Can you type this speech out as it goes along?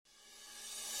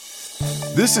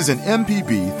This is an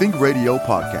MPB Think Radio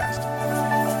podcast.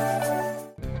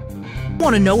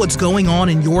 Want to know what's going on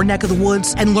in your neck of the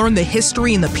woods and learn the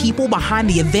history and the people behind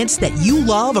the events that you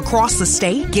love across the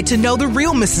state? Get to know the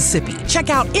real Mississippi. Check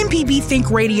out MPB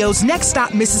Think Radio's Next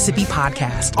Stop Mississippi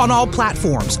podcast on all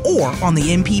platforms or on the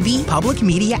MPB Public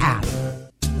Media app.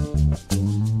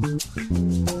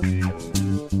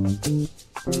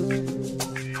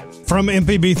 From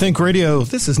MPB Think Radio,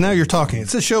 this is Now You're Talking.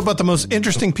 It's a show about the most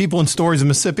interesting people and stories in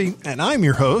Mississippi, and I'm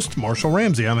your host, Marshall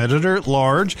Ramsey. I'm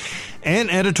editor-at-large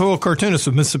and editorial cartoonist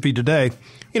of Mississippi Today.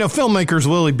 You know, filmmakers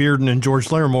Willy, Bearden, and George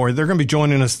Larrimore, they're going to be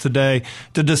joining us today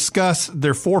to discuss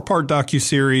their four-part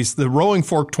docuseries, The Rolling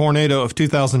Fork Tornado of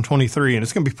 2023, and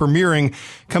it's going to be premiering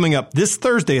coming up this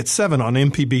Thursday at 7 on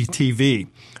MPB TV.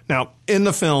 Now, in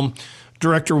the film,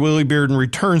 director Willy Bearden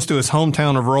returns to his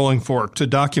hometown of Rolling Fork to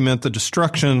document the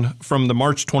destruction from the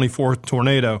March 24th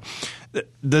tornado.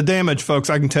 The damage, folks,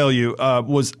 I can tell you,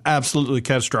 was absolutely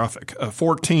catastrophic.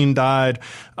 14 died.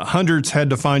 Hundreds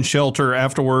had to find shelter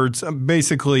afterwards.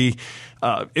 Basically,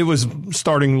 it was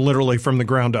starting literally from the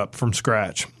ground up, from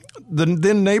scratch.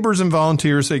 Then neighbors and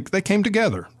volunteers, they came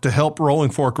together to help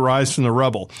Rolling Fork rise from the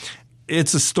rubble.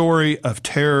 It's a story of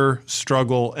terror,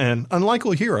 struggle, and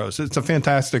unlikely heroes. It's a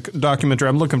fantastic documentary.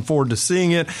 I'm looking forward to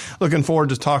seeing it, looking forward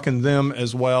to talking to them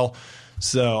as well.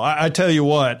 So I tell you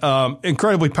what,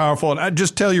 incredibly powerful. And I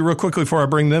just tell you real quickly before I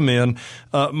bring them in,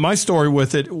 my story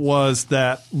with it was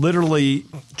that literally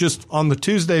just on the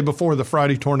Tuesday before the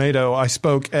Friday tornado, I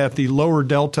spoke at the Lower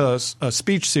Delta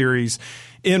speech series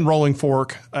in Rolling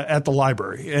Fork at the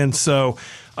library. And so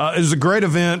it was a great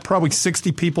event, probably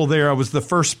 60 people there. I was the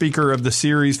first speaker of the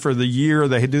series for the year.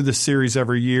 They do this series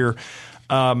every year.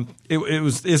 It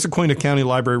was Issaquah County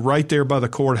Library right there by the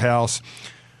courthouse.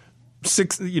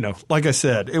 Like I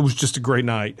said, it was just a great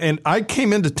night. And I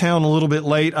came into town a little bit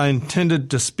late. I intended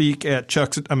to eat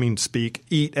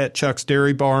at Chuck's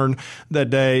Dairy Barn that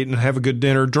day and have a good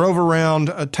dinner. Drove around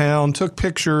town, took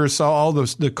pictures, saw all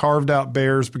the carved out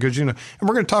bears because, and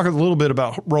we're going to talk a little bit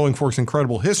about Rolling Fork's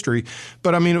incredible history.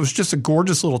 But I mean, it was just a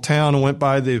gorgeous little town. I went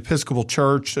by the Episcopal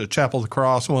Church, Chapel of the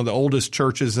Cross, one of the oldest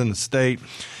churches in the state.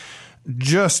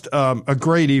 Just a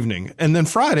great evening. And then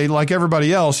Friday, like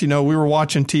everybody else, we were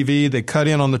watching TV. They cut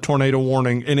in on the tornado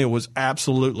warning, and it was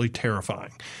absolutely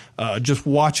terrifying. Just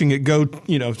watching it go,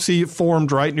 see it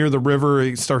formed right near the river.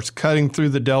 It starts cutting through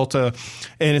the delta,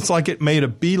 and it's like it made a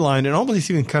beeline and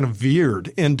almost even kind of veered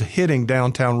into hitting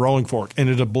downtown Rolling Fork, and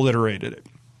it obliterated it.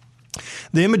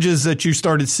 The images that you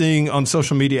started seeing on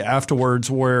social media afterwards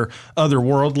were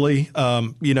otherworldly.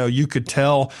 You could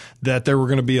tell that there were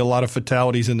going to be a lot of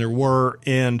fatalities, and there were.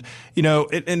 And,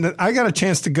 and I got a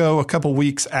chance to go a couple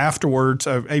weeks afterwards,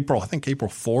 April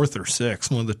 4th or 6th,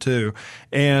 one of the two,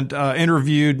 and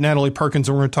interviewed Natalie Perkins.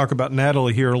 And we're going to talk about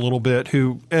Natalie here a little bit,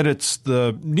 who edits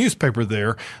the newspaper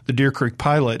there, the Deer Creek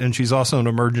Pilot, and she's also an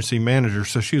emergency manager.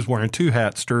 So she was wearing two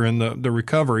hats during the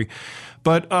recovery.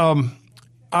 But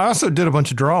I also did a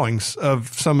bunch of drawings of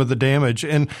some of the damage,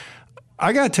 and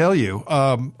I got to tell you,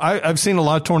 I've seen a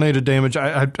lot of tornado damage.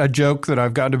 I joke that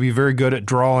I've gotten to be very good at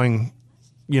drawing,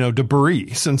 debris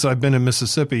since I've been in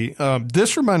Mississippi.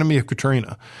 This reminded me of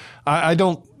Katrina. I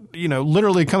don't,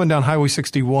 literally coming down Highway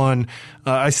 61,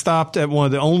 I stopped at one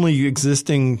of the only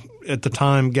existing at the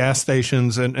time gas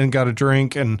stations and got a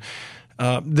drink, and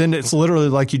then it's literally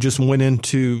like you just went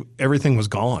into everything was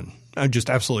gone. Just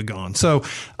absolutely gone. So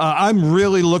I'm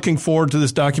really looking forward to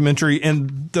this documentary.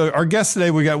 And our guest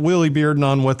today, we got Willy Bearden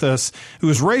on with us, who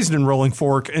was raised in Rolling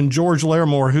Fork, and George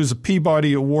Larrimore, who's a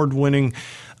Peabody Award-winning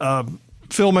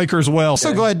filmmaker as well. Okay.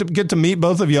 So glad to get to meet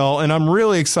both of y'all. And I'm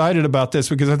really excited about this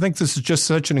because I think this is just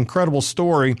such an incredible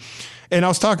story. And I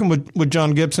was talking with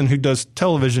John Gibson, who does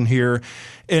television here,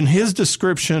 and his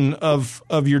description of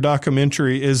your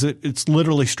documentary is it's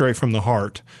literally straight from the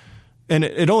heart. And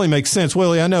it only makes sense.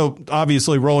 Willy, I know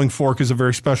obviously Rolling Fork is a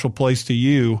very special place to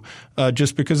you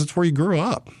just because it's where you grew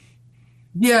up.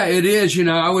 Yeah, it is.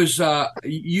 I was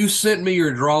you sent me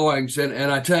your drawings,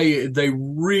 and I tell you, they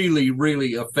really,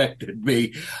 really affected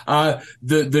me.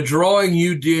 The drawing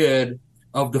you did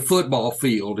of the football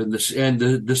field and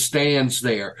the stands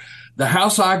there. The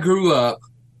house I grew up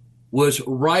was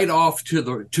right off to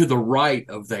the right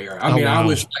of there. Wow. I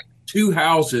was like 2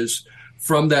 houses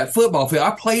from that football field.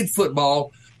 I played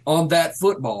football on that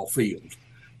football field,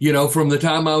 from the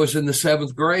time I was in the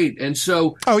 7th grade. And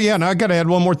so. Oh, yeah. And I got to add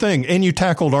one more thing. And you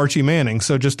tackled Archie Manning.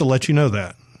 So just to let you know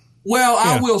that. Well,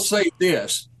 yeah. I will say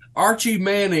this. Archie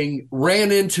Manning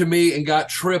ran into me and got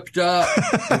tripped up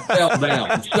and fell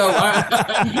down. So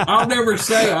I'll never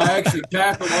say I actually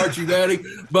tackled Archie Manning,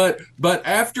 but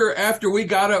after we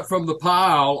got up from the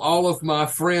pile, all of my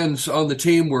friends on the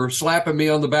team were slapping me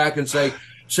on the back and said,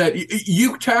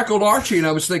 "You tackled Archie," and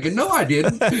I was thinking, "No, I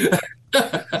didn't."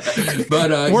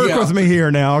 But work with me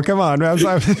here now. Come on. That's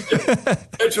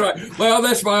right. Well,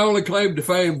 that's my only claim to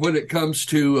fame when it comes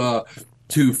to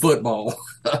football.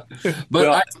 But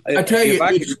well, I tell you,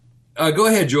 go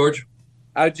ahead, George.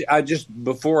 I just,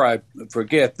 before I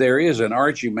forget, there is an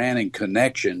Archie Manning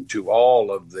connection to all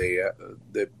of the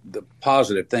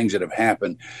positive things that have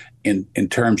happened in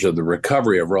terms of the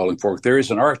recovery of Rolling Fork. There is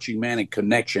an Archie Manning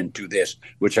connection to this,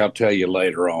 which I'll tell you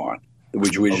later on,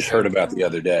 which we just heard about the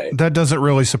other day. That doesn't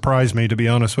really surprise me, to be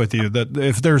honest with you, that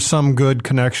if there's some good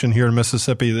connection here in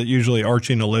Mississippi, that usually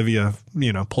Archie and Olivia,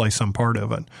 play some part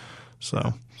of it.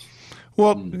 So,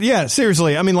 well, yeah,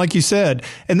 seriously. I mean, like you said,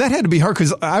 and that had to be hard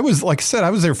because I was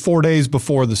there 4 days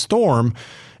before the storm.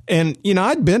 And,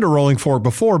 I'd been to Rolling Fork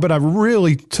before, but I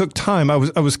really took time. I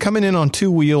was coming in on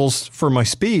two wheels for my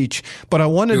speech, but I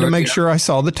wanted to make sure I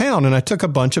saw the town, and I took a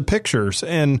bunch of pictures.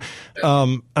 And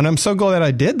I'm so glad I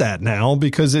did that now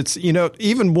because it's,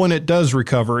 even when it does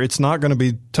recover, it's not going to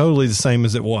be totally the same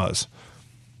as it was.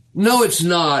 No, it's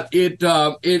not.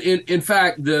 In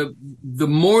fact, the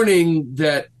morning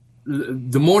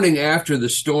after the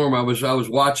storm, I was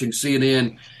watching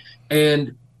CNN,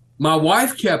 and my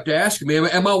wife kept asking me,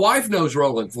 and my wife knows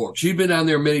Rolling Fork. She'd been down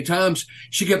there many times.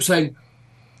 She kept saying,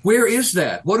 "Where is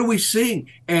that? What are we seeing?"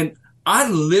 And I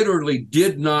literally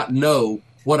did not know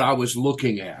what I was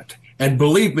looking at. And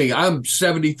believe me, I'm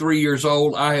 73 years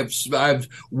old. I've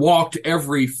walked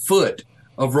every foot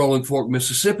of Rolling Fork,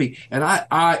 Mississippi, and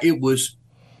it was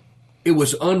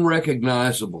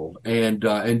unrecognizable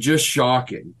and just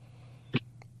shocking.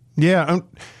 Yeah.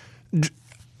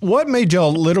 What made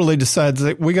y'all literally decide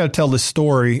that we got to tell this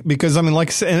story? Because like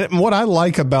I said, and what I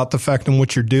like about the fact and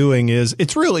what you're doing is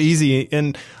it's real easy.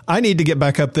 And I need to get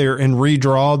back up there and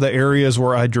redraw the areas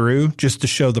where I drew just to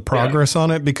show the progress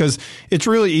on it, because it's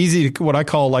really easy to what I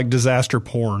call like disaster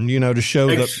porn, to show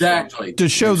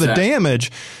the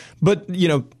damage. But,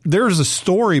 there's a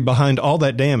story behind all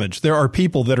that damage. There are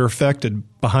people that are affected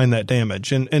behind that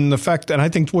damage. And the fact that I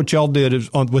think what y'all did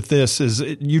with this is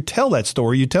you tell that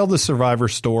story, you tell the survivor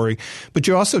story, but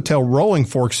you also tell Rolling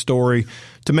Fork's story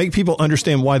to make people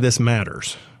understand why this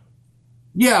matters.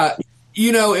 Yeah.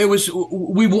 It was,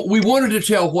 we wanted to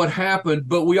tell what happened,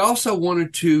 but we also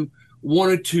wanted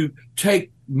to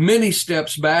take many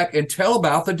steps back and tell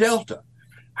about the Delta.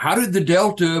 How did the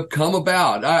Delta come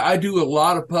about? I do a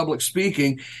lot of public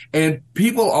speaking, and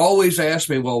people always ask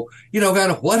me, well,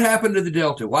 kind of what happened to the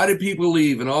Delta? Why did people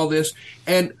leave and all this?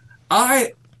 And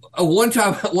one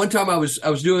time I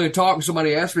was doing a talk and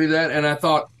somebody asked me that, and I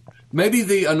thought maybe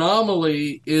the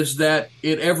anomaly is that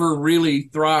it ever really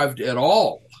thrived at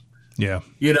all. Yeah.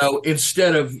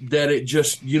 Instead of that it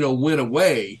just, went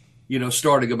away,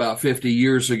 starting about 50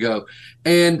 years ago.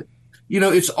 And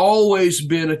it's always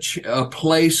been a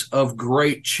place of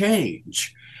great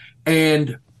change,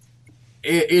 and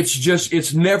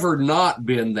it's never not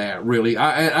been that, really.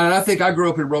 I think I grew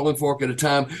up in Rolling Fork at a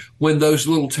time when those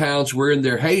little towns were in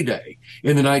their heyday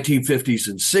in the 1950s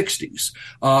and 60s.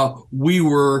 We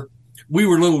were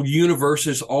little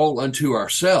universes all unto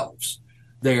ourselves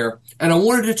there, and I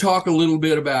wanted to talk a little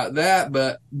bit about that,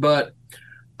 but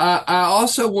I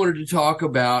also wanted to talk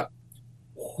about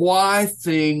why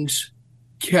things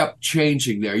kept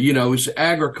changing there. It's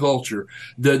agriculture.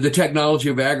 The technology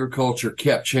of agriculture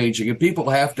kept changing, and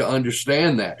people have to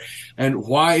understand that. And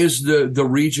why is the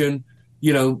region,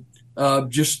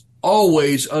 just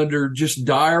always under just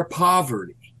dire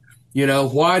poverty?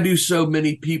 Why do so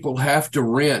many people have to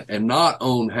rent and not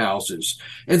own houses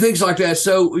and things like that?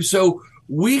 So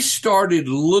we started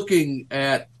looking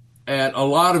at a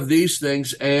lot of these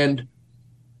things, and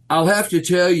I'll have to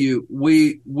tell you,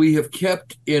 we have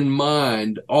kept in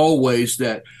mind always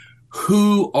that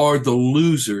who are the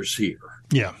losers here?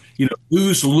 Yeah.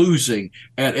 Who's losing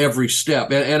at every step?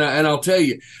 And I'll tell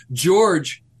you,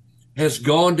 George has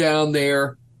gone down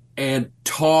there and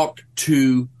talked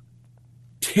to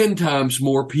 10 times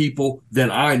more people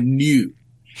than I knew.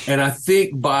 And I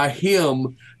think by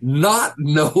him not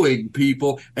knowing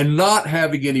people and not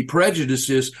having any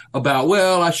prejudices about,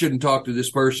 well, I shouldn't talk to this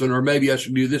person, or maybe I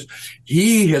should do this,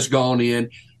 he has gone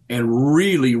in and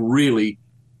really, really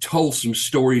told some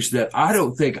stories that I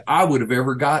don't think I would have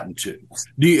ever gotten to.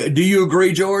 Do you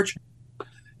agree, George?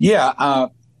 Yeah.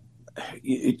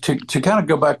 To kind of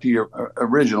go back to your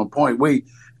original point, we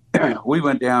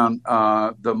went down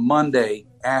the Monday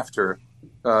after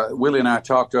Willie and I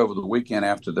talked over the weekend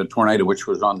after the tornado, which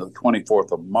was on the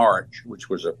 24th of March, which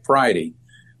was a Friday.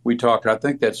 We talked, I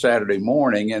think, that Saturday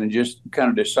morning, and just kind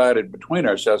of decided between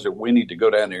ourselves that we need to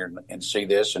go down there and see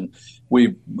this. And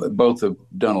we both have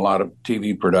done a lot of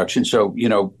TV production, so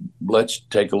let's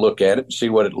take a look at it and see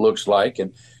what it looks like.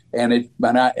 And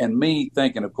me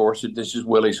thinking, of course, that this is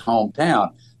Willie's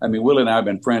hometown. I mean, Willie and I have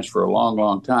been friends for a long,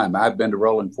 long time. I've been to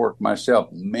Rolling Fork myself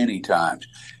many times,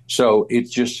 so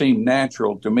it just seemed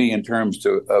natural to me in terms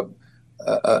of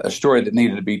a story that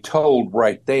needed to be told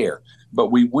right there. But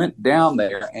we went down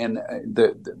there, and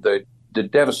the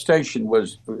devastation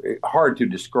was hard to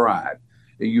describe.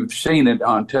 You've seen it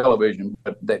on television,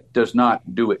 but that does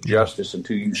not do it justice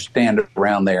until you stand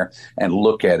around there and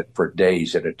look at it for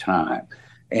days at a time.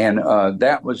 And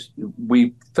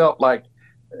we felt like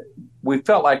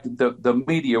the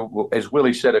media, as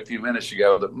Willie said a few minutes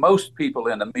ago, that most people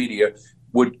in the media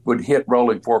would hit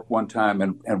Rolling Fork one time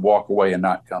and walk away and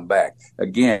not come back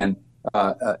again.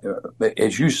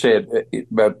 As you said,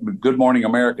 Good Morning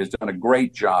America has done a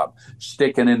great job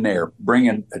sticking in there,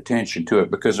 bringing attention to it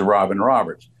because of Robin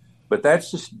Roberts. But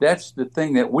that's the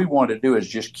thing that we want to do, is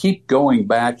just keep going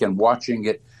back and watching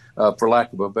it, for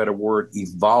lack of a better word,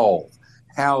 evolve.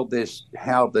 How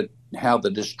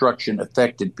the destruction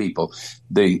affected people,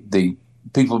 the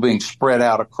people being spread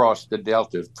out across the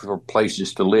Delta for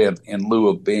places to live in lieu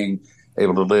of being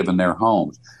able to live in their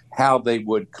homes, how they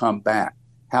would come back,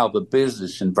 how the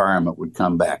business environment would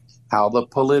come back, how the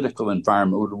political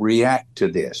environment would react to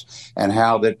this, and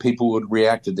how that people would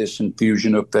react to this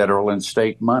infusion of federal and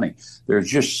state money. There's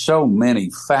just so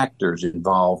many factors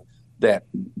involved that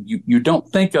you don't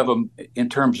think of them in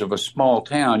terms of a small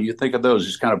town. You think of those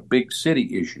as kind of big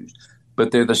city issues,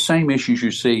 but they're the same issues you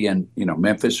see in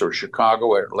Memphis or Chicago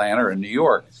or Atlanta or New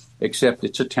York, except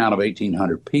it's a town of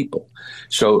 1,800 people.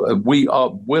 So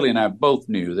Willie and I both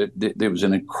knew that there was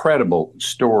an incredible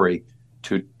story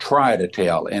to try to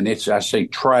tell. And I say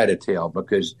try to tell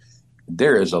because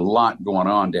there is a lot going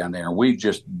on down there. And we've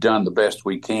just done the best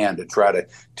we can to try to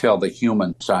tell the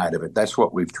human side of it. That's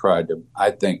what we've tried to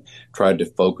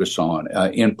focus on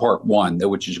in part one,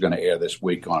 which is going to air this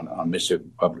week on Mississippi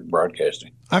Public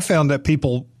Broadcasting. I found that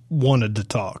people wanted to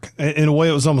talk. In a way,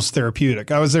 it was almost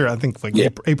therapeutic. I was there, I think,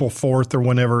 April 4th or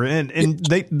whenever, and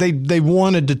they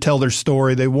wanted to tell their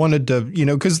story. They wanted to,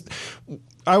 because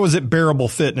I was at Bearable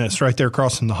Fitness right there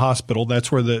across from the hospital.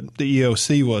 That's where the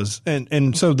EOC was.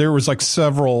 And so there was like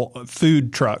several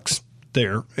food trucks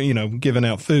there, giving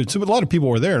out food. So a lot of people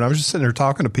were there, and I was just sitting there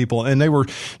talking to people, and they were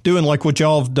doing like what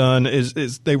y'all have done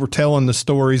is they were telling the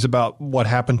stories about what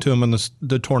happened to them in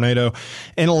the tornado.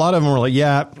 And a lot of them were like,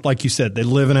 yeah, like you said, they're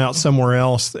living out somewhere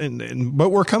else, but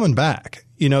we're coming back.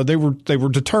 They were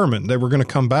determined they were going to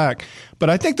come back.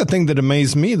 But I think the thing that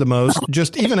amazed me the most,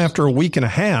 just even after a week and a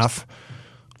half,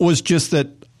 was just that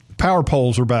power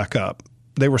poles were back up.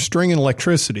 They were stringing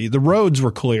electricity. The roads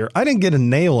were clear. I didn't get a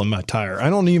nail in my tire.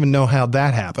 I don't even know how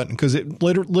that happened because it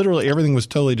literally everything was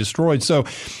totally destroyed. So,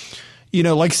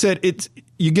 like I said,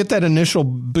 you get that initial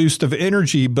boost of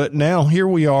energy, but now here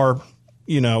we are,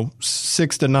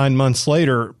 6 to 9 months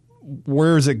later.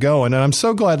 Where is it going? And I'm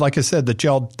so glad, like I said, that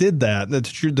y'all did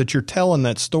that you're telling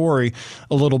that story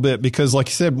a little bit because, like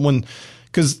you said,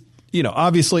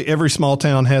 obviously every small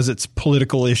town has its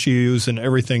political issues and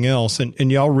everything else.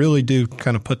 And y'all really do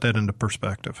kind of put that into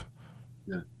perspective.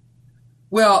 Yeah.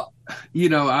 Well,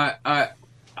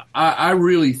 I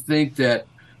really think that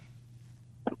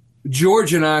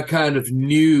George and I kind of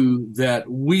knew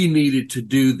that we needed to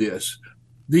do this.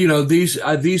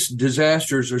 These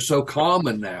disasters are so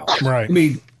common now. Right. I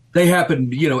mean, they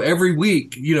happen, every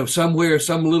week, somewhere,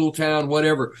 some little town,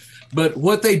 whatever. But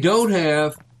what they don't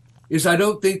have is I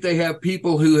don't think they have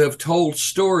people who have told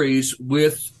stories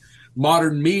with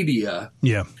modern media.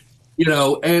 Yeah.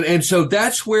 And so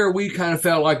that's where we kind of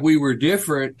felt like we were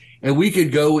different and we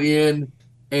could go in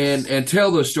and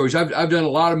tell those stories. I've done a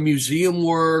lot of museum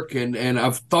work and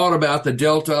I've thought about the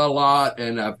Delta a lot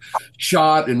and I've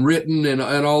shot and written and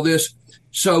all this.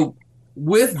 So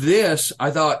with this,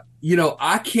 I thought,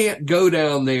 I can't go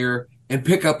down there and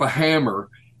pick up a hammer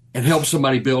and help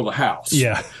somebody build a house.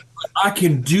 Yeah. I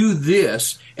can do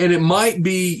this, and it might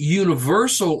be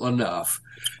universal enough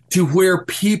to where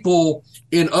people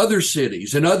in other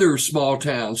cities and other small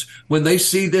towns, when they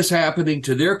see this happening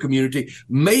to their community,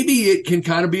 maybe it can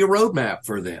kind of be a roadmap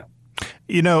for them.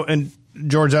 And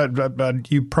George,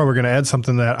 you probably going to add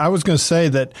something to that. I was going to say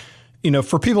that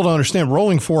for people to understand,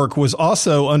 Rolling Fork was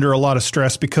also under a lot of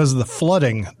stress because of the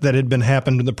flooding that had been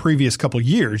happened in the previous couple of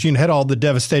years. You had all the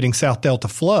devastating South Delta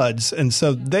floods. And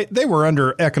so they were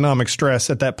under economic stress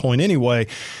at that point anyway.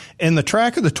 And the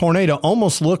track of the tornado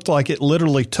almost looked like it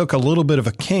literally took a little bit of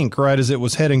a kink right as it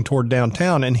was heading toward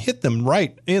downtown and hit them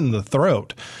right in the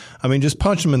throat. I mean, just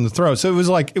punch them in the throat. So it was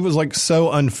like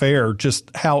so unfair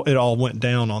just how it all went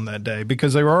down on that day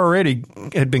because they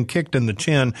had been kicked in the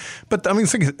chin. But I mean,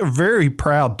 it's like a very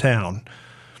proud town.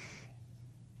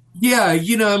 Yeah, I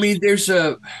mean, there's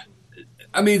a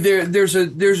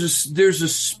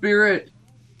spirit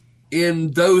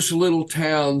in those little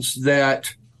towns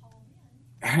that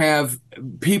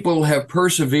people have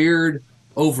persevered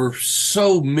over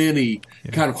so many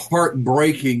kind of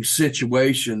heartbreaking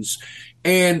situations.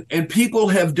 And people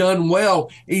have done well.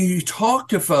 And you talk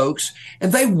to folks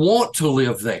and they want to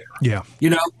live there. Yeah.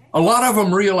 A lot of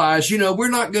them realize, we're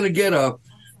not going to get a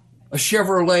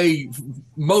Chevrolet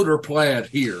motor plant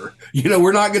here.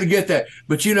 We're not going to get that.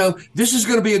 But, this is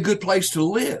going to be a good place to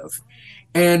live.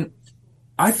 And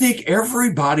I think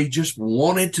everybody just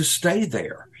wanted to stay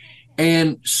there.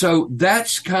 And so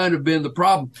that's kind of been the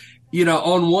problem.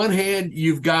 On one hand,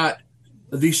 you've got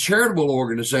these charitable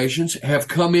organizations have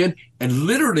come in and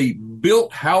literally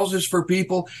built houses for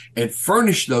people and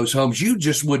furnished those homes. You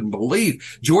just wouldn't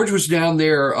believe. George was down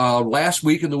there last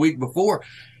week and the week before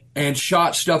and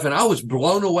shot stuff. And I was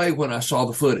blown away when I saw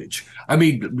the footage. I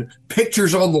mean,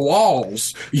 pictures on the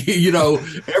walls,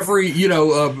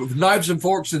 knives and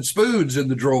forks and spoons in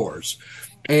the drawers.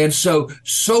 And so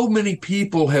many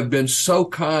people have been so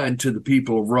kind to the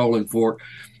people of Rolling Fork.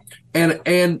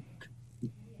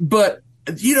 But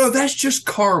that's just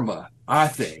karma, I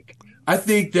think. I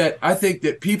think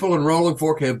that people in Rolling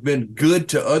Fork have been good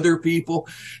to other people.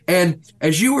 And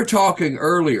as you were talking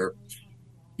earlier,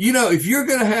 if you're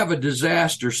going to have a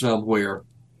disaster somewhere,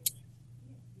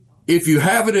 if you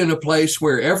have it in a place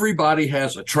where everybody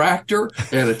has a tractor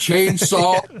and a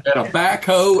chainsaw and a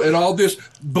backhoe and all this,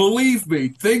 believe me,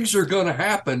 things are going to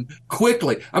happen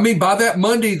quickly. I mean, by that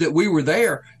Monday that we were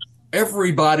there,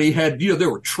 everybody had, there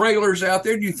were trailers out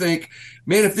there. And you think,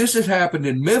 man, if this had happened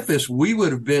in Memphis, we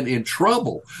would have been in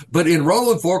trouble. But in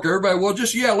Rolling Fork, everybody,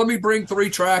 let me bring 3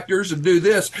 tractors and do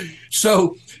this.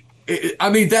 So, I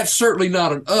mean, that's certainly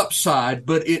not an upside,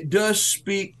 but it does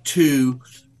speak to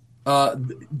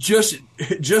just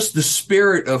the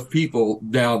spirit of people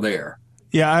down there.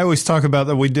 Yeah, I always talk about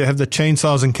that. We have the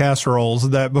chainsaws and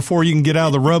casseroles that before you can get out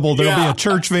of the rubble, there'll be a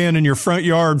church van in your front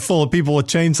yard full of people with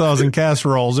chainsaws and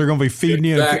casseroles. They're going to be feeding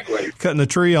you and cutting the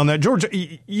tree on that. George,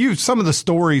 some of the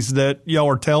stories that y'all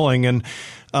are telling, and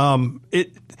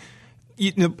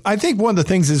I think one of the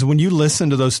things is when you listen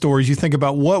to those stories, you think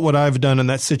about what would I have done in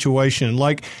that situation?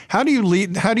 Like, how do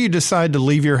you decide to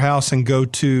leave your house and go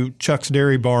to Chuck's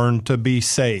Dairy Barn to be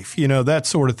safe? That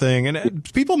sort of thing.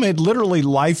 And people made literally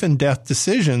life and death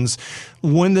decisions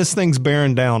when this thing's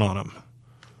bearing down on them.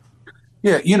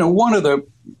 Yeah. One of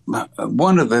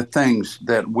the things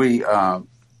that we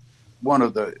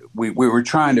were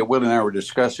trying to, Will and I were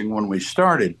discussing when we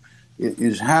started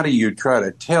is how do you try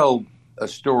to tell a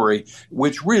story,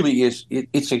 which really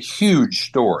it's a huge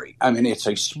story. I mean, it's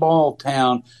a small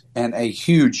town and a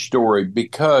huge story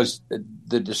because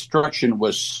the destruction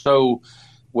was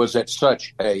at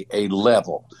such a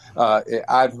level.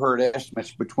 I've heard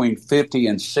estimates between 50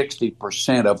 and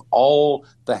 60% of all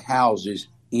the houses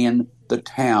in the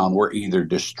town were either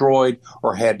destroyed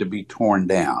or had to be torn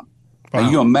down. Wow. Now,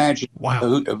 you imagine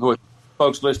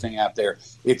folks listening out there,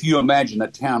 if you imagine a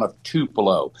town of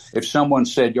Tupelo, if someone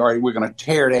said, all right, we're going to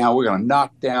tear down, we're going to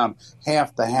knock down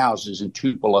half the houses in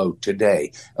Tupelo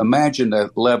today, imagine the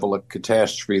level of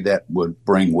catastrophe that would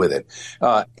bring with it.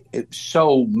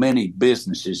 So many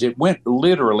businesses. It went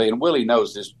literally, and Willie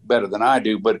knows this better than I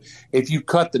do, but if you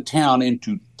cut the town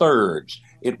into thirds,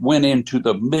 it went into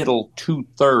the middle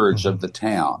 2/3 of the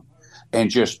town. And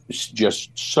just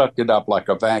sucked it up like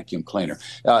a vacuum cleaner.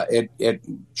 At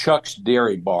Chuck's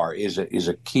Dairy Bar is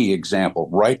a key example.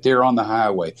 Right there on the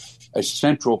highway, a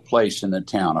central place in the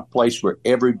town, a place where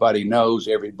everybody knows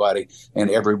everybody and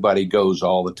everybody goes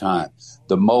all the time.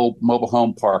 The mobile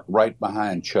home park right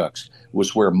behind Chuck's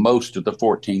was where most of the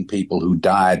 14 people who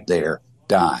died there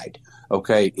died.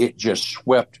 Okay, it just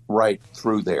swept right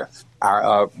through there.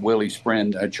 Our Willie's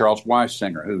friend Charles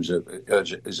Weisinger,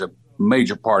 is a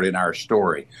major part in our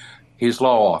story. His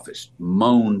law office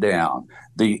mown down.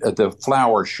 The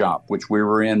flower shop, which we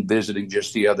were in visiting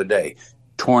just the other day,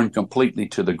 torn completely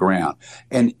to the ground.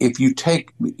 And if you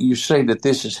say that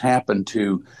this has happened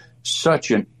to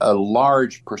such a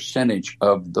large percentage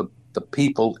of the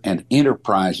people and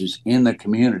enterprises in the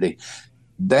community,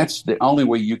 that's the only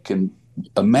way you can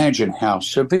imagine how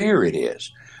severe it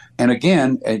is. And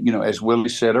again, as Willie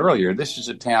said earlier, this is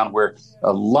a town where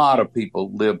a lot of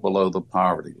people live below the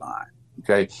poverty line.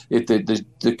 Okay,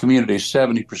 the community is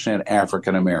 70%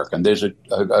 African American. There's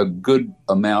a good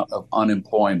amount of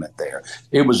unemployment there.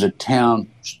 It was a town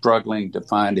struggling to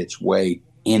find its way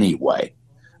anyway.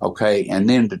 Okay, and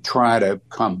then to try to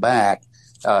come back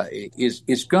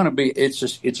it's going to be it's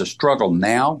a struggle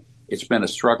now. It's been a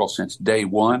struggle since day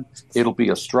one. It'll be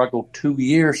a struggle 2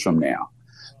 years from now.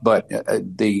 But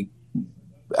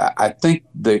I think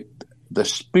the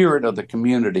spirit of the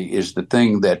community is the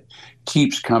thing that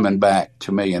keeps coming back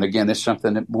to me. And again, it's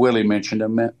something that Willie mentioned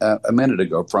a minute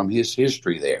ago from his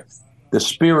history there. The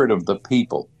spirit of the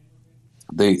people,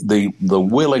 the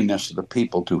willingness of the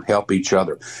people to help each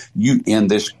other. You in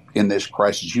this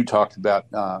crisis, you talked about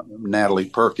Natalie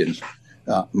Perkins.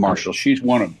 Marshall, she's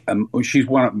one of,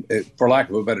 for lack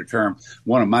of a better term,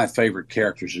 one of my favorite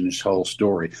characters in this whole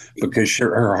story, because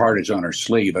her heart is on her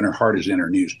sleeve and her heart is in her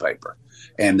newspaper.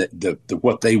 And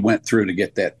what they went through to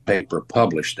get that paper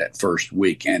published that first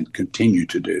week and continue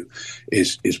to do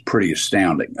is pretty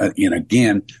astounding. And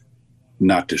again,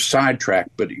 not to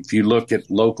sidetrack, but if you look at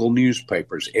local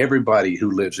newspapers, everybody who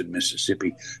lives in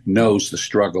Mississippi knows the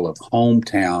struggle of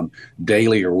hometown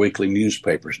daily or weekly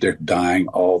newspapers. They're dying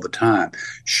all the time.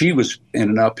 She was in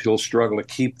an uphill struggle to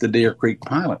keep the Deer Creek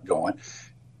Pilot going,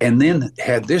 and then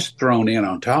had this thrown in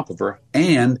on top of her,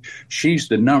 and she's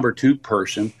the number 2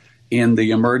 person in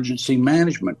the emergency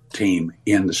management team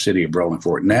in the city of Rolling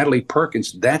Fork. Natalie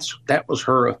Perkins, that was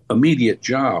her immediate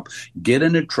job. Get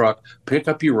in a truck, pick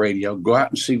up your radio, go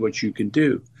out and see what you can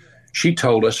do. She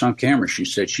told us on camera, she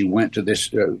said she went to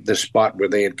this spot where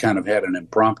they had kind of had an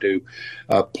impromptu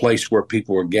place where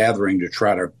people were gathering to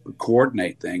try to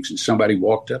coordinate things. And somebody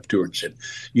walked up to her and said,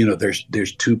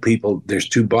 there's 2 people, there's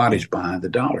 2 bodies behind the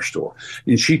dollar store.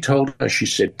 And she told us, she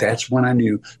said, that's when I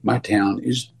knew my town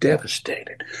is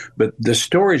devastated. But the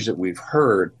stories that we've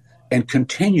heard and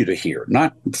continue to hear,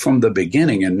 not from the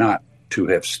beginning and not to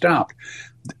have stopped,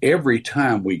 every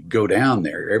time we go down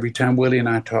there, every time Willie and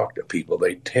I talk to people,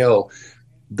 they tell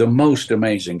the most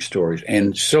amazing stories.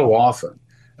 And so often,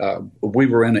 we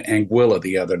were in Anguilla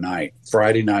the other night.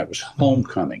 Friday night was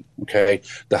homecoming. Okay,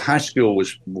 the high school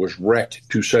was wrecked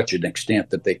to such an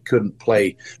extent that they couldn't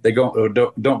play. They don't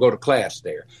go to class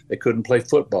there. They couldn't play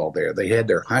football there. They had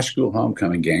their high school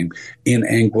homecoming game in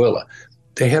Anguilla.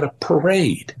 They had a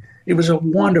parade. It was a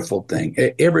wonderful thing.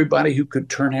 Everybody who could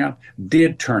turn out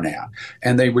did turn out,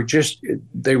 and they were just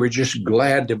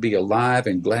glad to be alive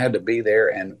and glad to be there.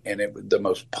 And it was the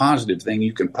most positive thing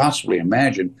you can possibly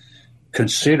imagine,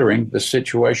 considering the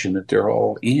situation that they're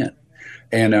all in.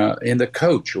 And the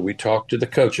coach, or we talked to the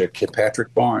coach,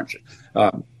 Patrick Barnes.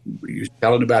 He was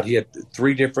telling about he had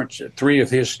 3 of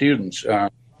his students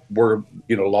were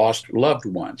lost loved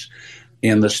ones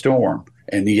in the storm.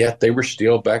 And yet they were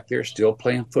still back there, still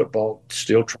playing football,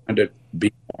 still trying to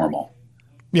be normal.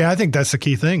 Yeah, I think that's the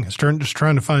key thing, is just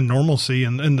trying to find normalcy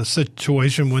in the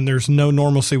situation when there's no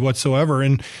normalcy whatsoever.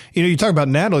 And, you talk about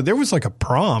Natalie, there was like a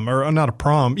prom, or not a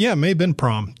prom. Yeah, it may have been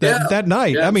prom that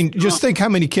night. Yeah, I mean, just think how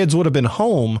many kids would have been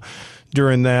home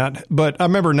during that. But I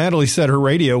remember Natalie said her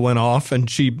radio went off and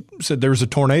she said there was a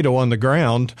tornado on the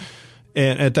ground.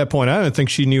 And at that point, I don't think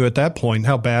she knew at that point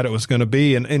how bad it was going to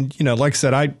be. And like I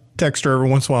said, I text her every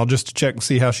once in a while just to check and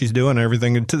see how she's doing and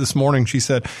everything. And this morning she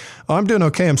said, I'm doing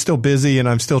okay. I'm still busy and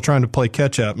I'm still trying to play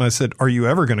catch up. And I said, are you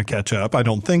ever going to catch up? I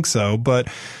don't think so. But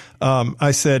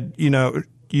I said,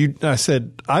 I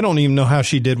said, I don't even know how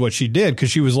she did what she did,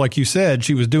 because she was, like you said,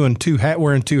 she was doing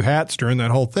wearing 2 hats during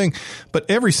that whole thing. But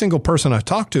every single person I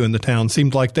talked to in the town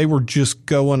seemed like they were just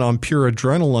going on pure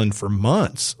adrenaline for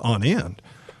months on end.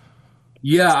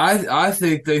 Yeah, I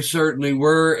think they certainly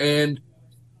were. And,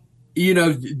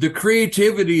 the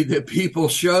creativity that people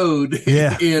showed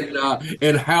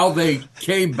in how they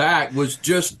came back was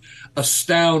just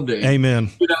astounding.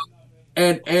 Amen.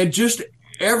 And just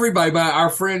everybody, by our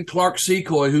friend Clark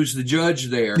Secoy, who's the judge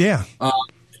there. Yeah.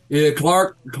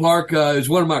 Clark is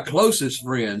one of my closest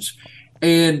friends.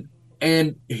 And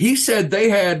he said they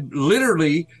had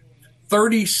literally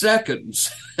 30 seconds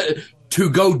to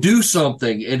go do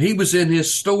something. And he was in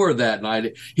his store that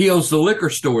night. He owns the liquor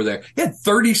store there. He had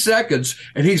 30 seconds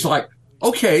and he's like,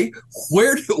 okay,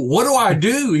 what do I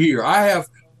do here? I have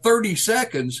 30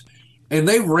 seconds. And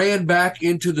they ran back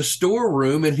into the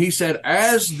storeroom. And he said,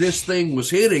 as this thing was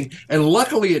hitting, and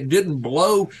luckily it didn't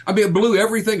blow. I mean, it blew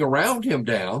everything around him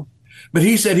down. But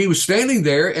he said he was standing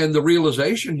there and the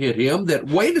realization hit him that,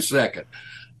 wait a second,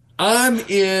 I'm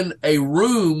in a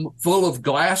room full of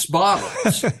glass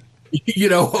bottles.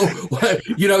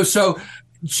 So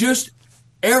just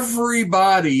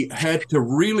everybody had to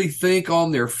really think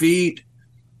on their feet,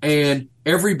 and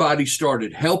everybody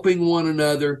started helping one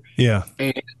another. Yeah.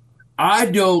 And I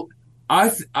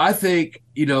think,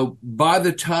 by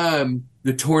the time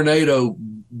the tornado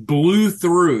blew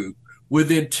through,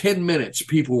 within 10 minutes,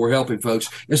 people were helping folks.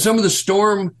 And some of the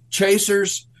storm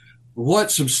chasers,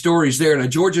 some stories there. Now,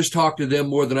 George has talked to them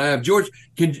more than I have. George,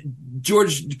 can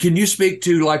you speak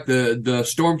to like the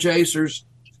storm chasers?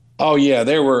 Oh yeah,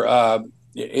 there were.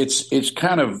 It's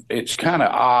kind of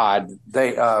odd.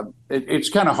 It's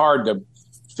kind of hard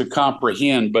to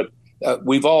comprehend, but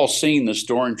we've all seen the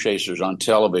storm chasers on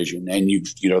television, and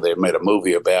they've made a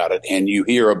movie about it, and you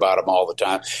hear about them all the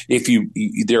time.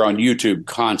 They're on YouTube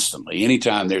constantly.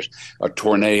 Anytime there's a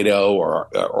tornado or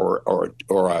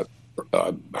a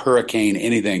hurricane,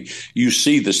 anything, you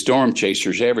see the storm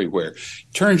chasers everywhere.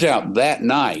 Turns out that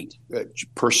night,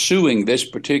 pursuing this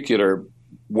particular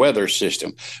weather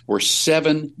system were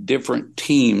 7 different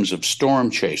teams of storm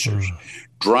chasers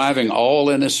driving all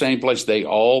in the same place. They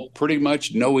all pretty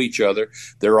much know each other.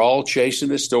 They're all chasing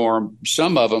the storm.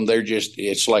 Some of them,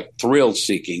 it's like thrill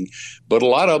seeking, but a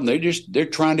lot of them, they're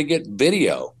trying to get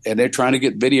video, and they're trying to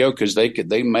get video because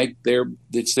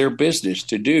it's their business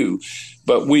to do.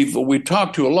 But we've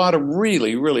talked to a lot of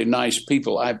really, really nice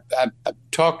people. I've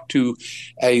talked to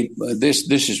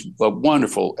this is a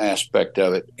wonderful aspect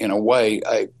of it in a way,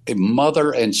 a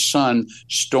mother and son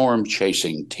storm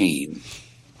chasing team.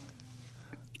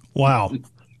 Wow.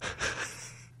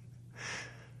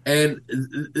 And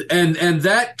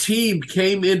that team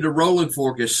came into Rolling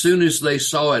Fork as soon as they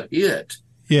saw it hit.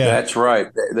 Yeah, that's right.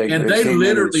 They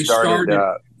literally started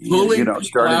pulling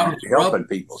started helping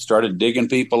people, started digging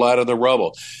people out of the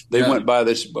rubble. They went by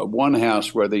this one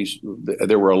house where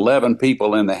there were 11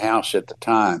 people in the house at the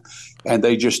time, and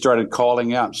they just started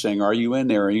calling out, saying, "Are you in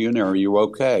there? Are you in there? Are you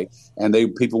okay?" And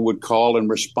people would call and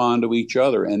respond to each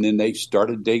other, and then they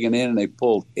started digging in, and they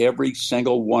pulled every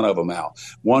single one of them out.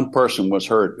 One person was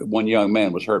hurt. One young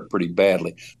man was hurt pretty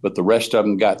badly, but the rest of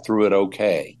them got through it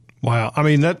okay. Wow. I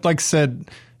mean, that, like I said,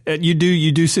 you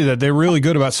do see that they're really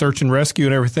good about search and rescue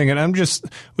and everything. And I'm just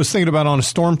was thinking about on a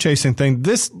storm chasing thing.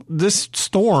 This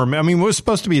storm, I mean, it was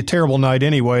supposed to be a terrible night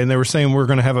anyway, and they were saying we're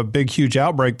going to have a big, huge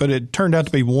outbreak, but it turned out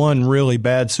to be one really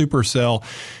bad supercell.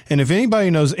 And if anybody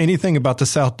knows anything about the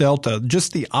South Delta,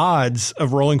 just the odds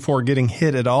of Rolling Fork getting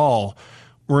hit at all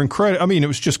were incredible. I mean, it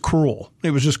was just cruel.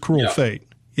 It was just cruel fate.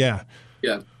 Yeah.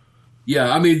 Yeah.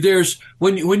 Yeah, I mean, there's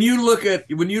when you look at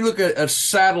a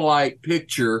satellite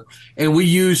picture, and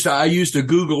I used a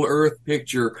Google Earth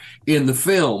picture in the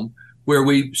film where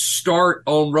we start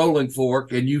on Rolling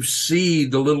Fork, and you see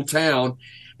the little town,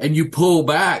 and you pull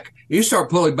back, you start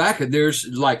pulling back, and there's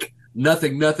like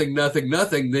nothing.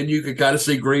 Then you can kind of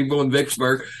see Greenville and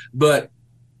Vicksburg, but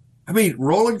I mean,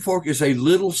 Rolling Fork is a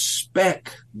little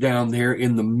speck down there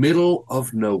in the middle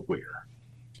of nowhere,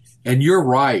 and you're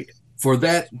right. For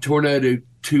that tornado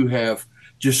to have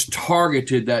just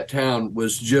targeted that town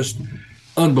was just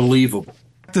unbelievable.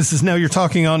 This is Now You're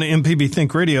Talking on MPB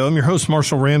Think Radio. I'm your host,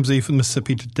 Marshall Ramsey from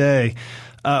Mississippi Today.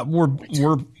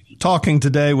 We're talking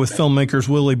today with filmmakers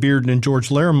Willy, Bearden, and George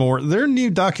Larrimore. Their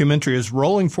new documentary is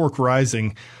Rolling Fork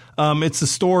Rising. It's a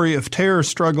story of terror,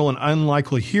 struggle, and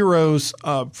unlikely heroes.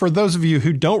 For those of you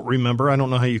who don't remember, I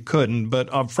don't know how you couldn't, but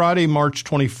on Friday, March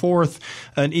 24th,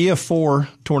 an EF4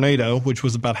 tornado, which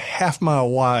was about a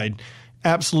half-mile wide,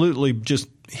 absolutely just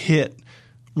hit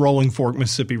Rolling Fork,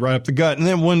 Mississippi, right up the gut. And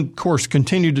then one course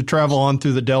continued to travel on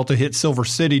through the Delta, hit Silver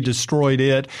City, destroyed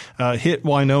it, hit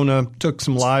Winona, took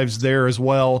some lives there as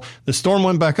well. The storm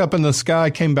went back up in the sky,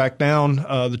 came back down.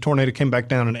 The tornado came back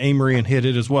down in Amory and hit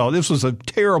it as well. This was a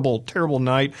terrible, terrible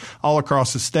night all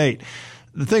across the state.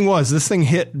 The thing was, this thing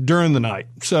hit during the night,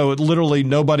 so literally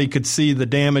nobody could see the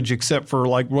damage except for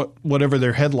like whatever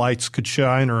their headlights could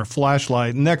shine or a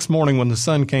flashlight. Next morning when the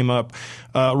sun came up,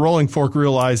 Rolling Fork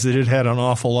realized that it had an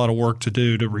awful lot of work to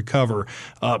do to recover.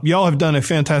 Y'all have done a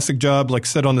fantastic job, like I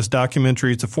said, on this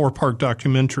documentary. It's a 4-part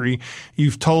documentary.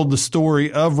 You've told the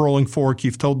story of Rolling Fork.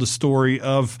 You've told the story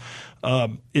of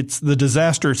it's the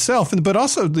disaster itself, but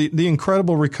also the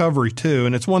incredible recovery too.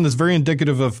 And it's one that's very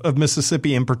indicative of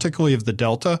Mississippi and particularly of the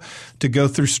Delta, to go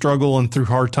through struggle and through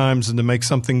hard times and to make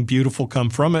something beautiful come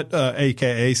from it,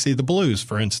 AKA see the blues,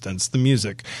 for instance, the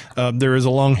music. There is a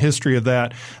long history of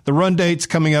that. The run date's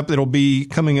coming up. It'll be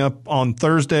coming up on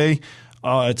Thursday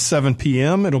at 7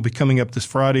 p.m. It'll be coming up this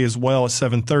Friday as well at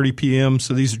 7:30 p.m.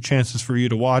 So these are chances for you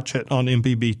to watch it on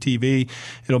MPB TV.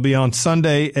 It'll be on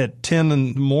Sunday at 10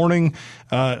 in the morning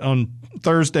on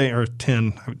Thursday or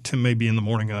 10 maybe in the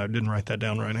morning. I didn't write that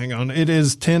down right. Hang on. It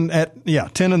is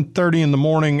 10:30 in the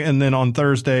morning. And then on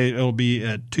Thursday, it'll be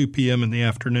at 2 p.m. in the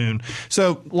afternoon.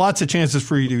 So lots of chances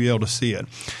for you to be able to see it.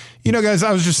 You know, guys,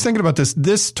 I was just thinking about this.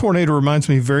 This tornado reminds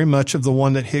me very much of the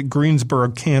one that hit Greensboro,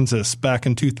 Kansas back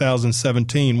in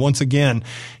 2017. Once again,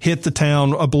 hit the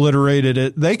town, obliterated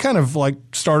it. They kind of like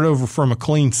started over from a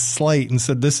clean slate and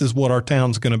said, this is what our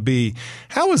town's going to be.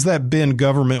 How has that been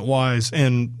government-wise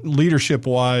and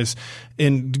leadership-wise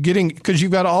in getting – because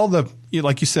you've got all the –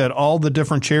 like you said, all the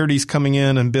different charities coming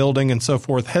in and building and so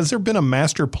forth. Has there been a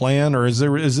master plan, or is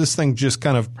this thing just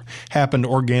kind of happened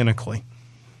organically?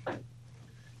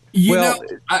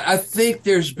 I think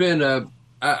there's been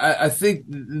I think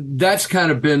that's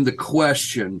kind of been the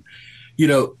question,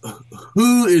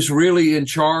 who is really in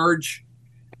charge?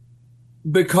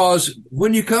 Because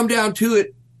when you come down to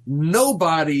it,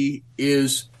 nobody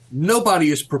is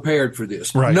prepared for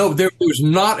this. Right. No, there's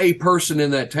not a person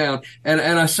in that town. And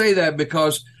I say that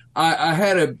because I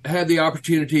had the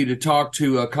opportunity to talk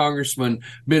to Congressman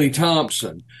Benny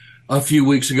Thompson a few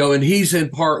weeks ago, and he's in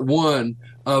part one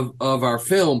of our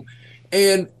film.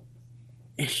 And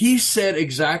he said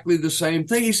exactly the same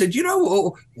thing. He said,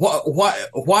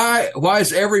 why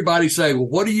is everybody saying, well,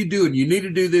 what are you doing? You need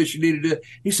to do this. You need to do it.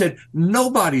 He said,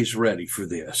 nobody's ready for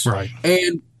this. Right.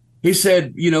 And he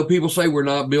said, people say we're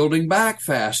not building back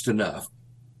fast enough.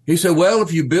 He said, well,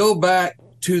 if you build back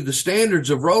to the standards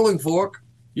of Rolling Fork,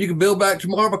 you can build back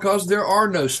tomorrow because there are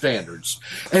no standards.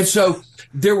 And so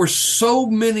there were so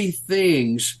many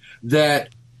things that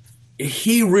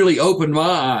he really opened my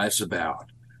eyes about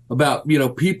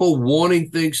people wanting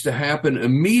things to happen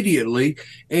immediately.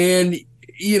 And,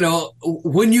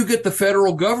 when you get the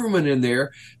federal government in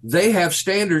there, they have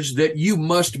standards that you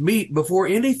must meet before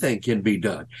anything can be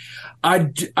done. I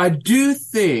do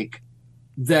think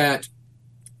that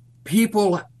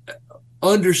people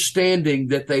understanding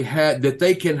that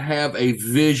they can have a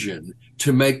vision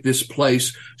to make this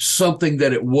place something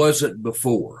that it wasn't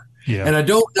before. Yeah. And I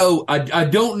don't know, I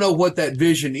don't know what that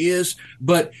vision is,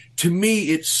 but to me,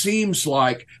 it seems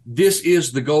like this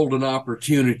is the golden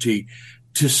opportunity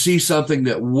to see something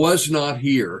that was not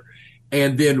here.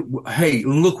 And then, hey,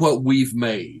 look what we've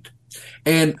made.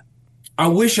 And I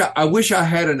wish I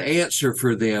had an answer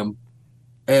for them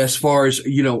as far as,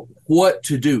 what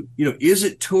to do. Is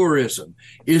it tourism?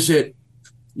 Is it,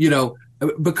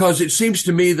 because it seems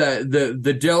to me that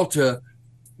the Delta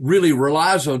really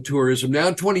relies on tourism. Now,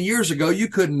 20 years ago, you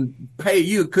couldn't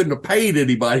have paid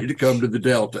anybody to come to the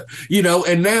Delta,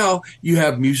 and now you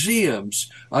have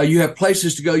museums, you have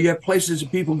places to go, you have places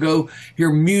that people go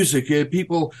hear music,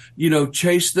 people,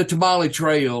 chase the tamale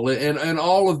trail and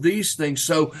all of these things.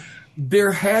 So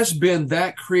there has been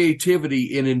that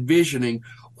creativity in envisioning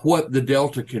what the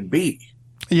Delta can be.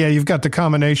 Yeah, you've got the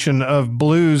combination of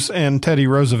blues and Teddy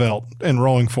Roosevelt and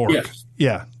Rolling Fork. Yes.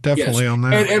 Yeah, definitely on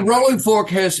that. And Rolling Fork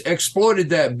has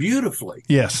exploited that beautifully.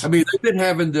 Yes. I mean, they've been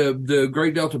having the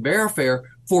Great Delta Bear Fair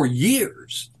for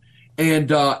years.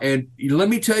 And let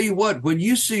me tell you what, when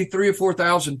you see 3,000 or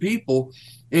 4,000 people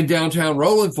in downtown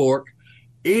Rolling Fork,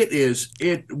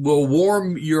 it will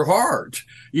warm your heart,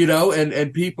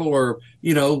 and people are,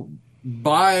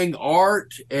 buying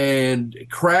art and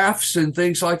crafts and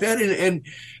things like that. And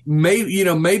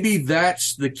maybe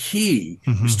that's the key,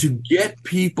 is to get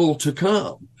people to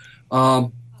come.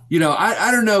 I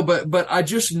don't know, but I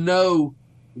just know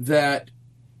that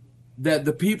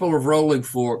the people of Rolling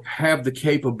Fork have the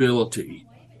capability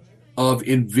of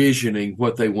envisioning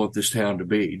what they want this town to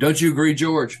be. Don't you agree,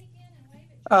 George?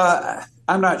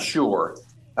 I'm not sure.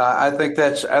 I think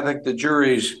the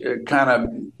jury's kind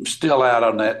of still out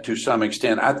on that to some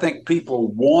extent. I think people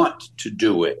want to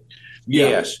do it.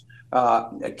 Yeah. Yes.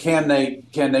 Can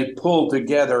they pull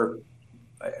together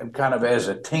kind of as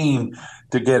a team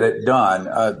to get it done?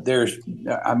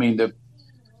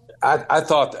 I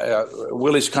thought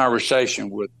Willy's conversation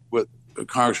with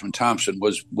Congressman Thompson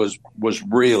was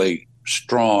really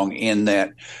strong in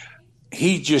that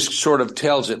he just sort of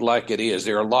tells it like it is.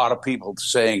 There are a lot of people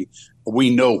saying,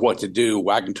 we know what to do.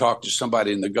 I can talk to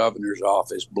somebody in the governor's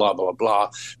office, blah, blah,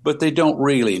 blah, but they don't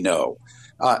really know.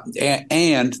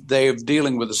 And they're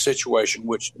dealing with a situation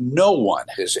which no one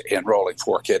in Rolling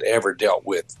Fork had ever dealt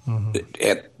with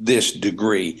at this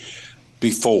degree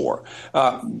before.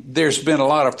 There's been a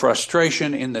lot of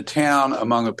frustration in the town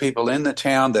among the people in the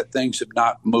town that things have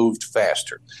not moved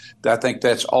faster. I think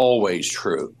that's always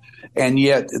true. And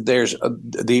yet there's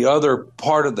the other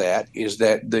part of that is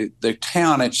that the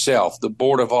town itself, the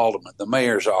Board of Aldermen, the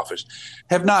mayor's office,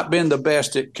 have not been the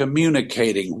best at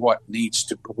communicating what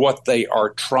they are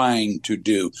trying to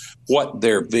do, what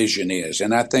their vision is.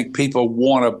 And I think people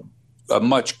want a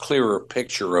much clearer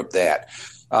picture of that.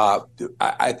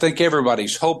 I think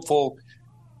everybody's hopeful.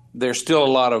 There's still a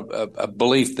lot of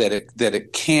belief that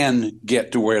it can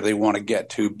get to where they want to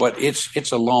get to, but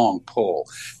it's a long pull.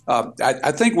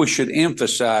 I think we should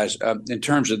emphasize in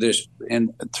terms of this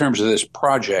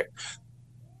project,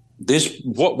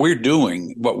 what we're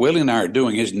doing, what Willie and I are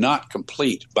doing, is not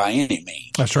complete by any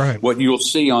means. That's right. What you'll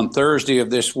see on Thursday of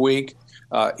this week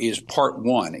is part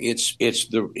one. It's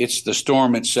the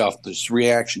storm itself, this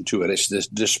reaction to it. It's this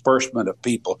disbursement of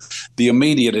people, the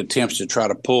immediate attempts to try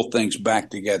to pull things back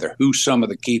together, who some of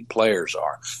the key players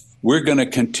are. We're going to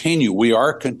continue. We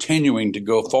are continuing to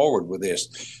go forward with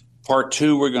this. Part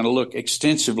two, we're going to look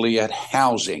extensively at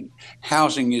housing.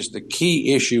 Housing is the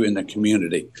key issue in the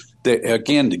community.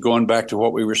 Again, going back to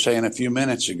what we were saying a few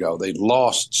minutes ago, they've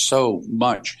lost so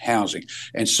much housing.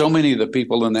 And so many of the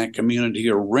people in that community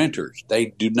are renters. They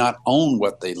do not own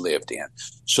what they lived in.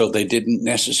 So they didn't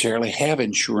necessarily have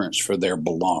insurance for their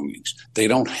belongings. They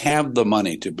don't have the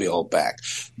money to build back.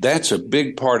 That's a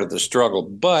big part of the struggle.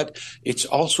 But it's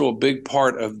also a big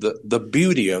part of the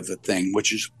beauty of the thing,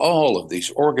 which is all of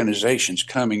these organizations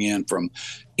coming in from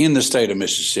in the state of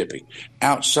Mississippi,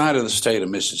 outside of the state of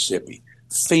Mississippi,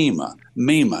 FEMA,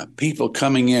 MEMA, people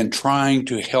coming in trying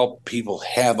to help people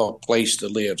have a place to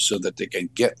live so that they can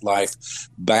get life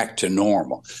back to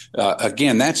normal.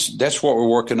 Again, that's what we're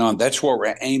working on. That's what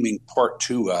we're aiming part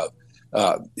two of.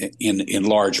 In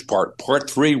large part. Part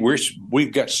three,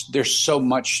 there's so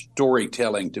much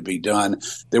storytelling to be done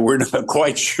that we're not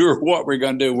quite sure what we're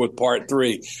going to do with part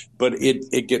three, but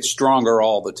it gets stronger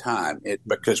all the time.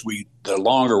 Because the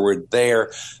longer we're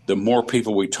there, the more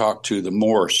people we talk to, the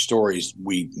more stories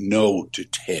we know to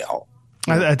tell.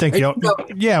 I think,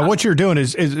 what you're doing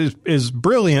is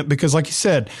brilliant because, like you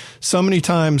said, so many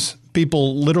times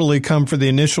people literally come for the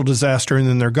initial disaster and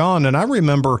then they're gone. And I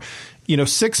remember,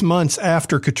 6 months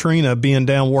after Katrina being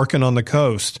down working on the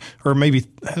coast, or maybe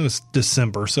it was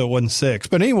December, so it wasn't 6.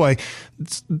 But anyway,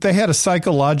 they had a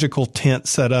psychological tent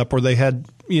set up where they had,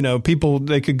 people,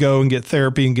 they could go and get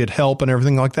therapy and get help and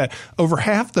everything like that. Over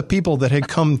half the people that had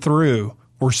come through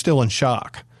were still in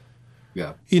shock.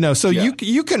 Yeah.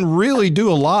 You can really do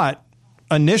a lot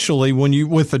initially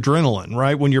with adrenaline,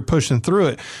 right? When you're pushing through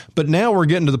it. But now we're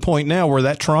getting to the point now where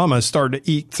that trauma is starting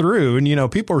to eat through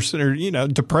and, people are,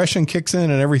 depression kicks in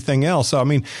and everything else. So, I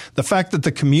mean, the fact that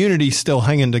the community's still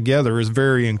hanging together is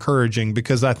very encouraging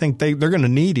because I think they're going to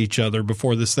need each other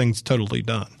before this thing's totally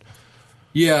done.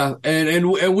 Yeah. And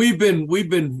we've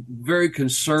been very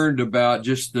concerned about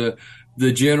just the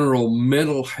general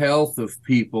mental health of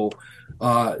people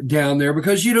down there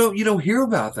because you don't hear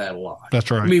about that a lot.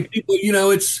 That's right. I mean, people,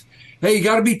 it's, hey, you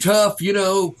got to be tough,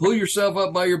 pull yourself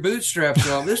up by your bootstraps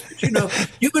and all this. But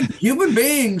human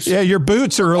beings. Yeah, your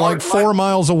boots are like 4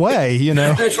 miles away.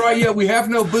 That's right. Yeah, we have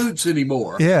no boots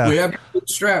anymore. Yeah, we have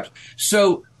bootstraps.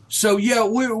 So yeah,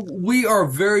 we are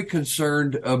very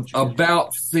concerned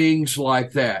about things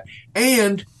like that.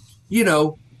 And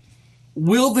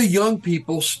will the young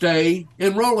people stay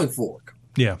in Rolling Fork?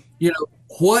 Yeah.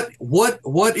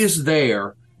 What is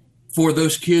there for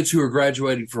those kids who are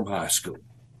graduating from high school?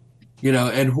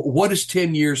 And what is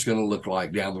 10 years going to look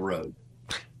like down the road?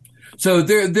 So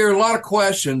there are a lot of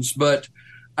questions, but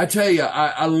I tell you,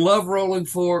 I love Rolling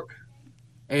Fork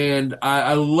and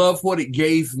I love what it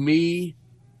gave me.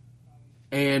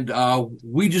 And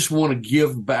we just want to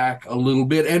give back a little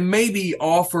bit and maybe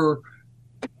offer,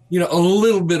 a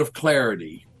little bit of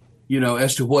clarity,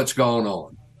 as to what's going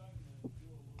on.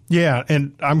 Yeah,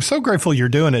 and I'm so grateful you're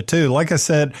doing it too. Like I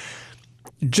said,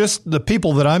 just the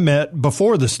people that I met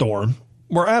before the storm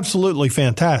were absolutely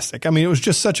fantastic. I mean, it was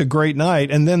just such a great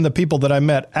night. And then the people that I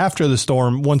met after the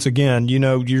storm, once again,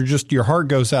 your heart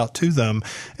goes out to them.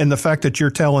 And the fact that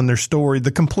you're telling their story,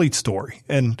 the complete story.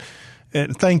 And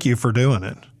thank you for doing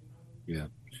it. Yeah.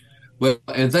 Well,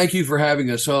 and thank you for having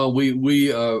us on.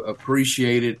 We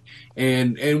appreciate it.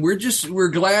 And we're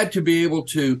glad to be able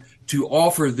to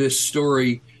offer this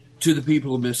story to the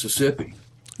people of Mississippi.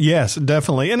 Yes,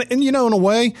 definitely. And in a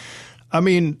way, I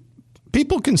mean,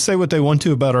 people can say what they want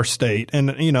to about our state.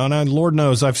 And, Lord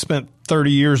knows I've spent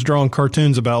 30 years drawing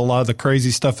cartoons about a lot of the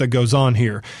crazy stuff that goes on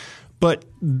here. But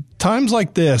times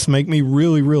like this make me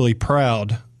really, really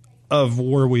proud of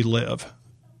where we live.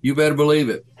 You better believe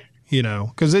it. you know,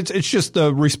 because it's just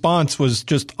the response was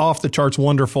just off the charts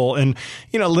wonderful. And,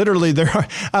 you know, literally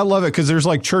I love it because there's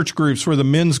like church groups where the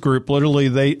men's group, literally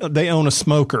they own a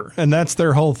smoker, and that's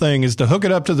their whole thing is to hook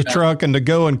it up to the truck and to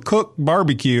go and cook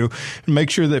barbecue and make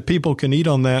sure that people can eat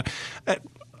on that.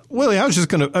 Willie, I was just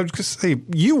going to say,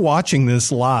 you watching this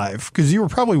live, because you were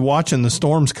probably watching the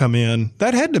storms come in,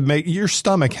 that had to make your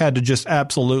stomach had to just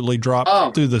absolutely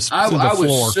drop through the floor. I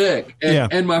was sick.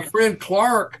 And my friend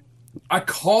Clark, I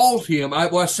called him.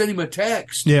 I sent him a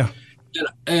text. Yeah.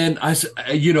 And I said,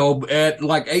 you know, at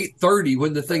like 8:30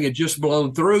 when the thing had just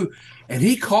blown through, and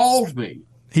he called me.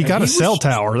 He got a cell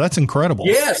tower. That's incredible.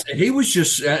 Yes. And he was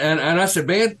just, and I said,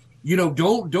 man, you know,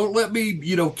 don't let me,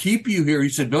 you know, keep you here. He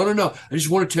said, no. I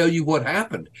just want to tell you what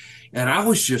happened. And I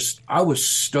was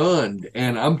stunned.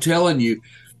 And I'm telling you,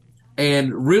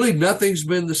 and really nothing's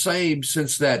been the same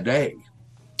since that day.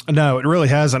 No, it really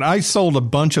hasn't. I sold a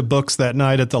bunch of books that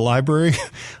night at the library.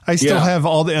 I still have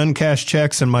all the uncashed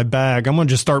checks in my bag. I'm going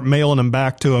to just start mailing them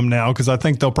back to them now because I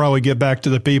think they'll probably get back to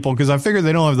the people because I figure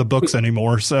they don't have the books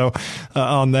anymore. So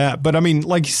on that. But I mean,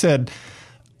 like you said,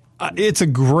 it's a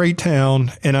great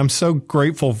town, and I'm so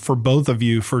grateful for both of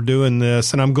you for doing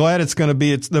this. And I'm glad it's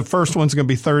the first one's going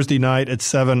to be Thursday night at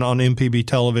 7 on MPB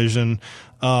television.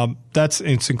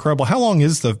 It's incredible. How long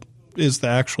is the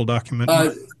actual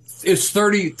documentary? It's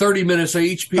 30 minutes.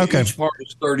 Each part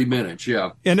is 30 minutes.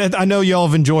 Yeah. And I know y'all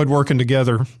have enjoyed working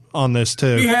together on this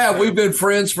too. We have. We've been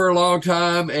friends for a long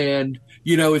time, and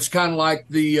you know, it's kind of like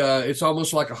it's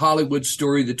almost like a Hollywood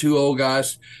story. The two old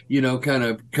guys, you know, kind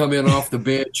of come in off the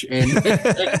bench and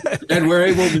and we're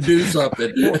able to do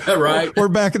something, right? We're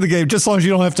back in the game, just as long as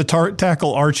you don't have to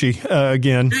tackle Archie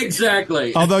again.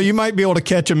 Exactly. Although you might be able to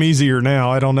catch him easier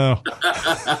now. I don't know.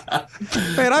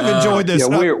 Man, I've enjoyed this.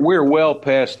 Yeah, we're well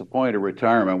past the point of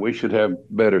retirement. We should have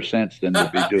better sense than to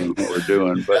be doing what we're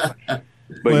doing.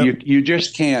 But you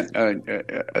just can't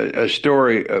a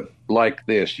story like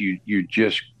this. You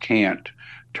just can't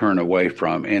turn away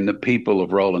from. And the people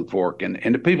of Rolling Fork and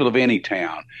the people of any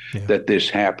town that this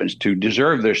happens to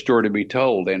deserve their story to be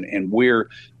told. And we're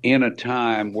in a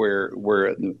time where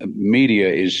the media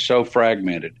is so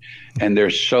fragmented and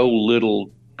there's so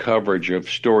little coverage of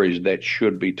stories that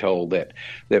should be told that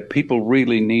people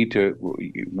really need to.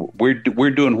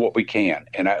 We're doing what we can,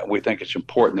 and we think it's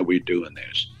important that we're doing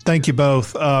this. Thank you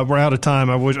coboth. We're out of time.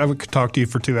 I wish I could talk to you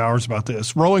for 2 hours about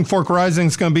this. Rolling Fork Rising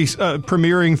is going to be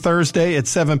premiering Thursday at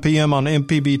 7 p.m. on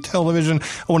MPB television.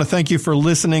 I want to thank you for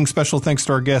listening. Special thanks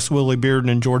to our guests, Willy Bearden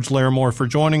and George Larrimore, for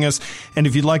joining us. And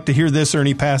if you'd like to hear this or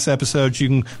any past episodes, you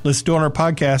can listen to it on our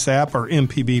podcast app or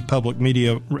MPB Public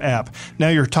Media app. Now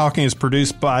You're Talking is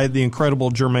produced by the incredible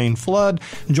Jermaine Flood.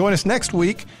 And join us next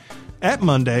week at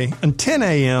Monday at 10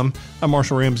 a.m. I'm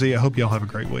Marshall Ramsey. I hope y'all have a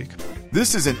great week.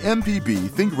 This is an MPB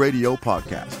Think Radio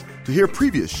podcast. To hear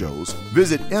previous shows,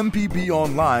 visit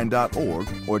mpbonline.org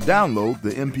or download the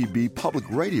MPB Public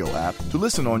Radio app to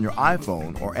listen on your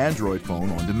iPhone or Android phone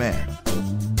on demand.